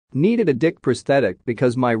Needed a dick prosthetic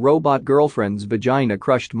because my robot girlfriend's vagina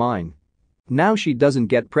crushed mine. Now she doesn't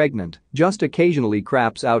get pregnant, just occasionally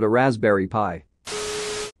craps out a Raspberry Pi.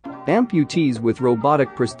 Amputees with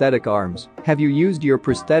robotic prosthetic arms, have you used your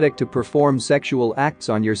prosthetic to perform sexual acts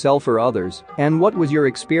on yourself or others, and what was your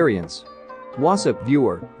experience? What's up,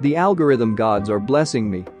 viewer, the algorithm gods are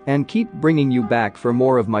blessing me and keep bringing you back for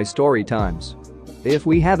more of my story times. If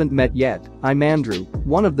we haven't met yet, I'm Andrew,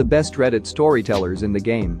 one of the best Reddit storytellers in the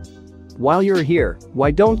game. While you're here,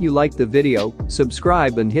 why don't you like the video,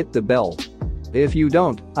 subscribe and hit the bell? If you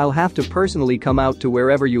don't, I'll have to personally come out to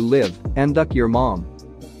wherever you live and duck your mom.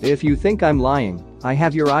 If you think I'm lying, I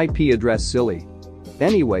have your IP address, silly.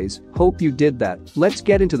 Anyways, hope you did that. Let's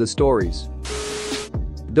get into the stories.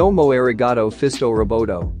 Domo arigato fisto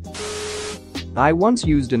roboto. I once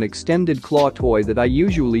used an extended claw toy that I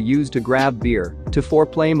usually use to grab beer to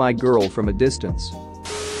foreplay my girl from a distance.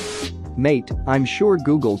 Mate, I'm sure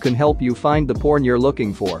Google can help you find the porn you're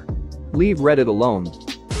looking for. Leave Reddit alone.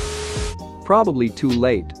 Probably too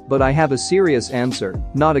late, but I have a serious answer,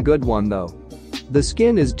 not a good one though. The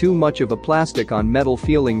skin is too much of a plastic on metal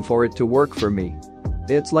feeling for it to work for me.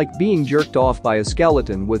 It's like being jerked off by a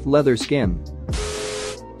skeleton with leather skin.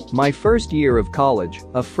 My first year of college,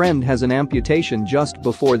 a friend has an amputation just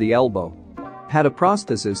before the elbow. Had a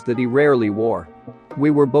prosthesis that he rarely wore.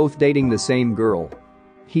 We were both dating the same girl.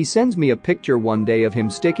 He sends me a picture one day of him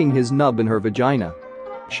sticking his nub in her vagina.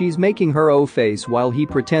 She's making her O-face while he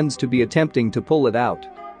pretends to be attempting to pull it out.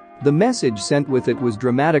 The message sent with it was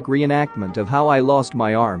dramatic reenactment of how I lost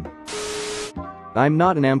my arm. I'm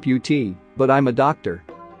not an amputee, but I'm a doctor.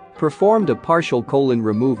 Performed a partial colon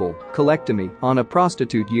removal, colectomy, on a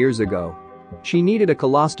prostitute years ago. She needed a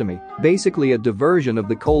colostomy, basically a diversion of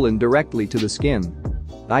the colon directly to the skin.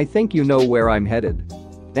 I think you know where I'm headed.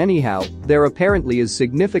 Anyhow, there apparently is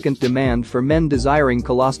significant demand for men desiring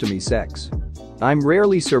colostomy sex. I'm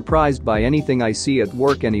rarely surprised by anything I see at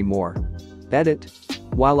work anymore. Edit.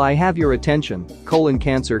 While I have your attention, colon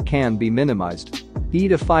cancer can be minimized.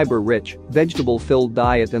 Eat a fiber-rich, vegetable-filled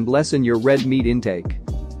diet and lessen your red meat intake.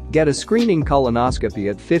 Get a screening colonoscopy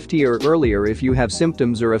at 50 or earlier if you have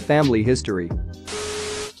symptoms or a family history.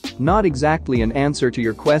 Not exactly an answer to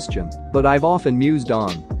your question, but I've often mused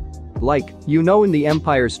on. Like, you know in The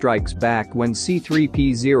Empire Strikes Back when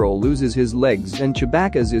C-3PO loses his legs and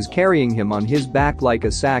Chewbacca is carrying him on his back like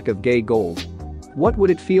a sack of gay gold. What would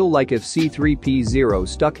it feel like if C-3PO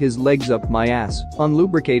stuck his legs up my ass,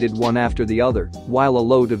 unlubricated one after the other, while a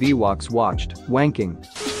load of Ewoks watched, wanking?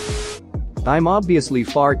 I'm obviously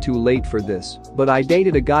far too late for this, but I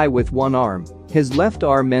dated a guy with one arm. His left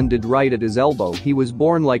arm ended right at his elbow. He was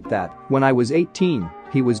born like that. When I was 18,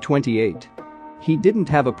 he was 28. He didn't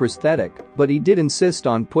have a prosthetic, but he did insist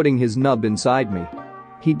on putting his nub inside me.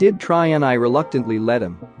 He did try and I reluctantly let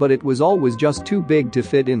him, but it was always just too big to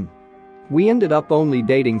fit in. We ended up only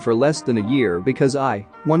dating for less than a year because I,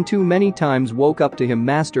 one too many times, woke up to him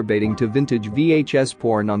masturbating to vintage VHS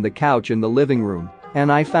porn on the couch in the living room, and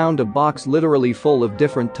I found a box literally full of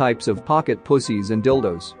different types of pocket pussies and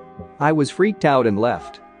dildos. I was freaked out and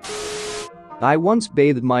left. I once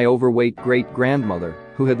bathed my overweight great-grandmother,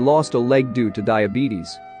 who had lost a leg due to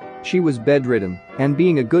diabetes. She was bedridden, and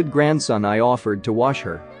being a good grandson I offered to wash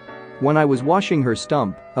her. When I was washing her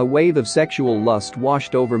stump, a wave of sexual lust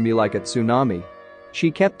washed over me like a tsunami.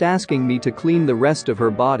 She kept asking me to clean the rest of her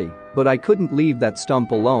body, but I couldn't leave that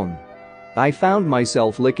stump alone. I found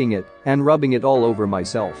myself licking it and rubbing it all over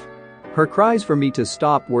myself. Her cries for me to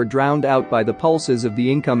stop were drowned out by the pulses of the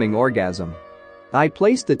incoming orgasm. I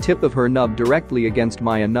placed the tip of her nub directly against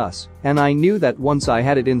my anus, and I knew that once I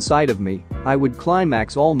had it inside of me, I would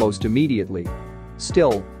climax almost immediately.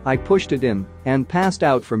 Still, I pushed it in and passed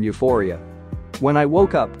out from euphoria. When I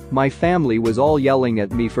woke up, my family was all yelling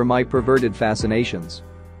at me for my perverted fascinations.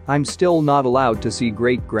 I'm still not allowed to see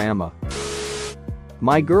great-grandma.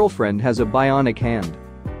 My girlfriend has a bionic hand.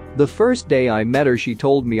 The first day I met her, she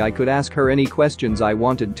told me I could ask her any questions I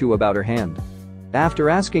wanted to about her hand. After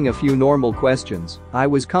asking a few normal questions, I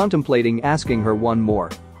was contemplating asking her one more.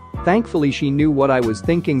 Thankfully, she knew what I was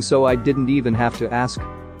thinking, so I didn't even have to ask.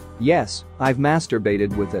 Yes, I've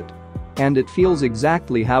masturbated with it. And it feels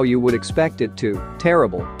exactly how you would expect it to,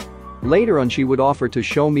 terrible. Later on she would offer to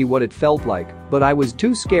show me what it felt like, but I was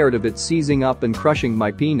too scared of it seizing up and crushing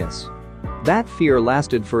my penis. That fear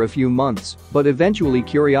lasted for a few months, but eventually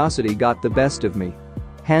curiosity got the best of me.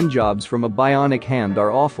 Handjobs from a bionic hand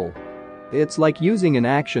are awful. It's like using an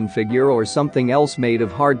action figure or something else made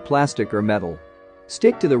of hard plastic or metal.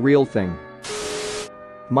 Stick to the real thing.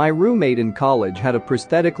 My roommate in college had a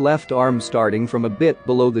prosthetic left arm starting from a bit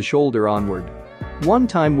below the shoulder onward. One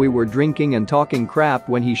time we were drinking and talking crap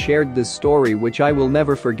when he shared this story which I will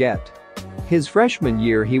never forget. His freshman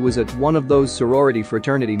year he was at one of those sorority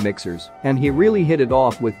fraternity mixers and he really hit it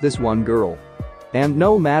off with this one girl. And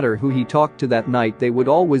no matter who he talked to that night they would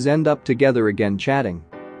always end up together again chatting.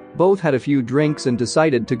 Both had a few drinks and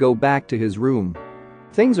decided to go back to his room.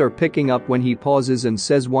 Things are picking up when he pauses and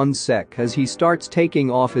says 1 sec as he starts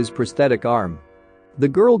taking off his prosthetic arm. The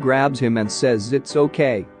girl grabs him and says it's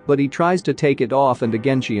okay, but he tries to take it off and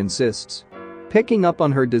again she insists. Picking up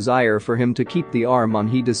on her desire for him to keep the arm on,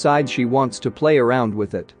 he decides she wants to play around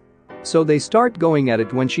with it. So they start going at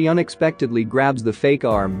it when she unexpectedly grabs the fake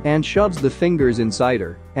arm and shoves the fingers inside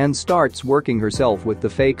her and starts working herself with the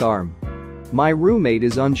fake arm. My roommate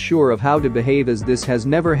is unsure of how to behave as this has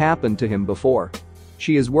never happened to him before.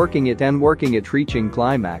 She is working it and working it, reaching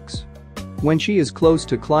climax. When she is close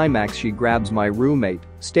to climax she grabs my roommate,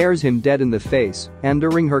 stares him dead in the face, and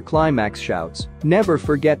during her climax shouts, "Never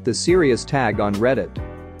forget the serious tag on Reddit."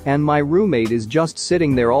 And my roommate is just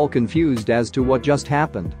sitting there all confused as to what just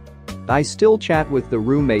happened. I still chat with the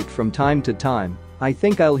roommate from time to time. I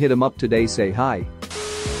think I'll hit him up today, say hi.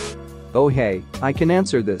 Oh hey, I can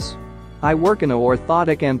answer this. I work in a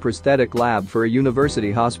orthotic and prosthetic lab for a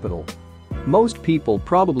university hospital. Most people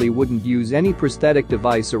probably wouldn't use any prosthetic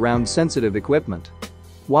device around sensitive equipment.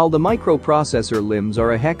 While the microprocessor limbs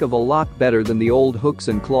are a heck of a lot better than the old hooks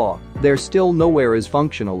and claw, they're still nowhere as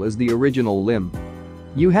functional as the original limb.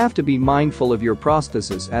 You have to be mindful of your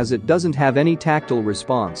prosthesis as it doesn't have any tactile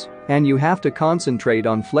response, and you have to concentrate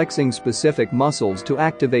on flexing specific muscles to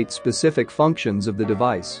activate specific functions of the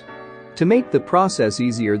device. To make the process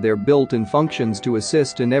easier, they're built-in functions to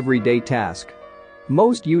assist in everyday task.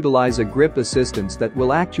 Most utilize a grip assistance that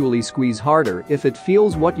will actually squeeze harder if it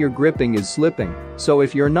feels what you're gripping is slipping, so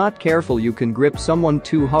if you're not careful you can grip someone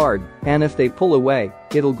too hard, and if they pull away,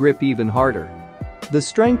 it'll grip even harder. The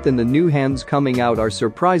strength in the new hands coming out are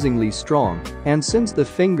surprisingly strong, and since the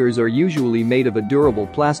fingers are usually made of a durable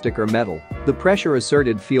plastic or metal, the pressure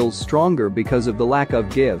exerted feels stronger because of the lack of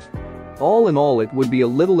give. All in all, it would be a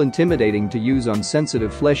little intimidating to use on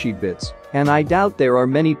sensitive fleshy bits, and I doubt there are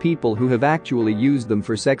many people who have actually used them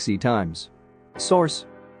for sexy times. Source: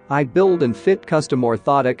 I build and fit custom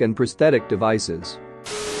orthotic and prosthetic devices.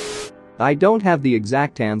 I don't have the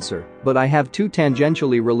exact answer, but I have 2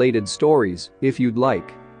 tangentially related stories, if you'd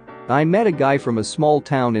like. I met a guy from a small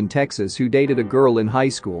town in Texas who dated a girl in high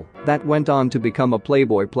school that went on to become a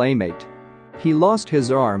Playboy playmate. He lost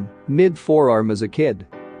his arm, mid-forearm, as a kid.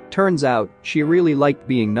 Turns out, she really liked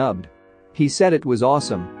being nubbed. He said it was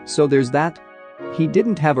awesome, so there's that. He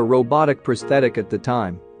didn't have a robotic prosthetic at the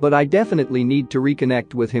time, but I definitely need to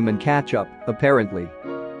reconnect with him and catch up, apparently.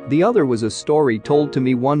 The other was a story told to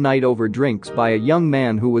me one night over drinks by a young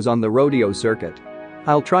man who was on the rodeo circuit.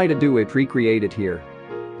 I'll try to recreate it here.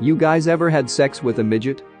 You guys ever had sex with a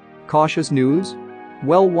midget? Cautious news?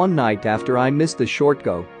 Well, one night after I missed the short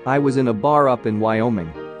go, I was in a bar up in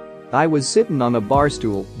Wyoming. I was sitting on a bar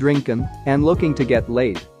stool, drinking, and looking to get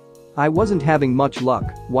laid. I wasn't having much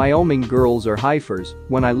luck, Wyoming girls are heifers,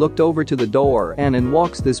 when I looked over to the door and in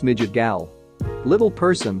walks this midget gal. Little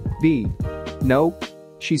person, B. Nope.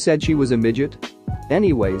 She said she was a midget.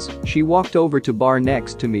 Anyways, she walked over to bar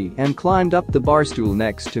next to me and climbed up the bar stool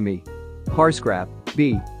next to me. Harscrap,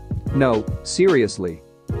 B. No, seriously.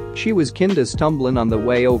 She was kinda stumbling on the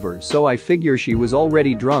way over, so I figure she was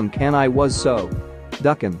already drunk and I was so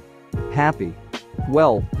duckin' happy.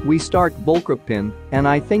 Well, we start bullcrapin, and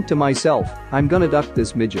I think to myself, I'm gonna duck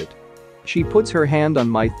this midget. She puts her hand on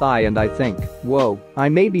my thigh and I think, whoa, I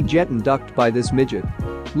may be jettin' ducked by this midget.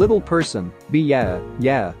 Little person, B.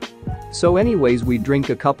 Yeah. So anyways, we drink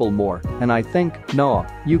a couple more, and I think, nah,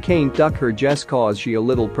 you can't duck her just cause she a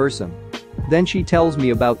little person. Then she tells me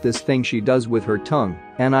about this thing she does with her tongue,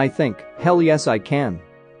 and I think, hell yes I can.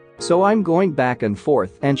 So I'm going back and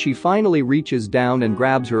forth and she finally reaches down and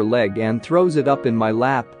grabs her leg and throws it up in my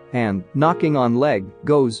lap and, knocking on leg,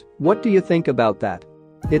 goes, "What do you think about that?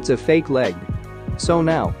 It's a fake leg." So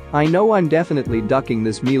now, I know I'm definitely ducking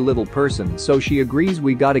this me little person, so she agrees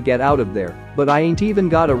we gotta get out of there, but I ain't even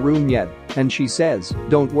got a room yet, and she says,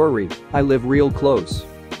 "Don't worry, I live real close."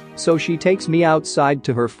 So she takes me outside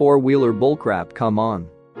to her four-wheeler. Bullcrap, come on.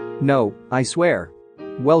 No, I swear.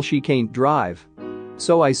 Well, she can't drive.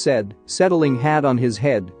 So I said, settling hat on his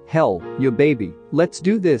head, hell, ya baby, let's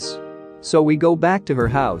do this. So we go back to her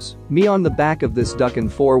house, me on the back of this duckin'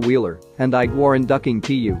 four-wheeler, and I warn ducking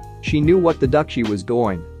to you, she knew what the duck she was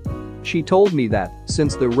doing. She told me that,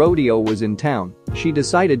 since the rodeo was in town, she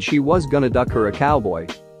decided she was gonna duck her a cowboy.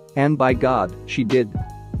 And by God, she did.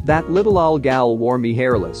 That little old gal wore me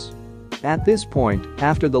hairless. At this point,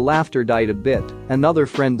 after the laughter died a bit, another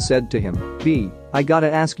friend said to him, "B, I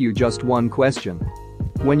gotta ask you just one question.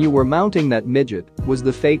 When you were mounting that midget, was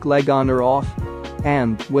the fake leg on or off?"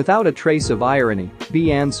 And, without a trace of irony,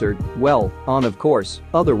 B answered, "Well, on of course,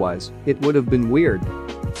 otherwise, it would have been weird."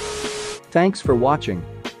 Thanks for watching.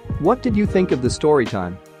 What did you think of the story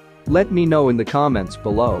time? Let me know in the comments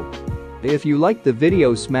below. If you liked the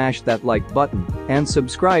video, smash that like button and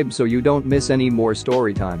subscribe so you don't miss any more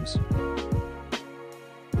story times.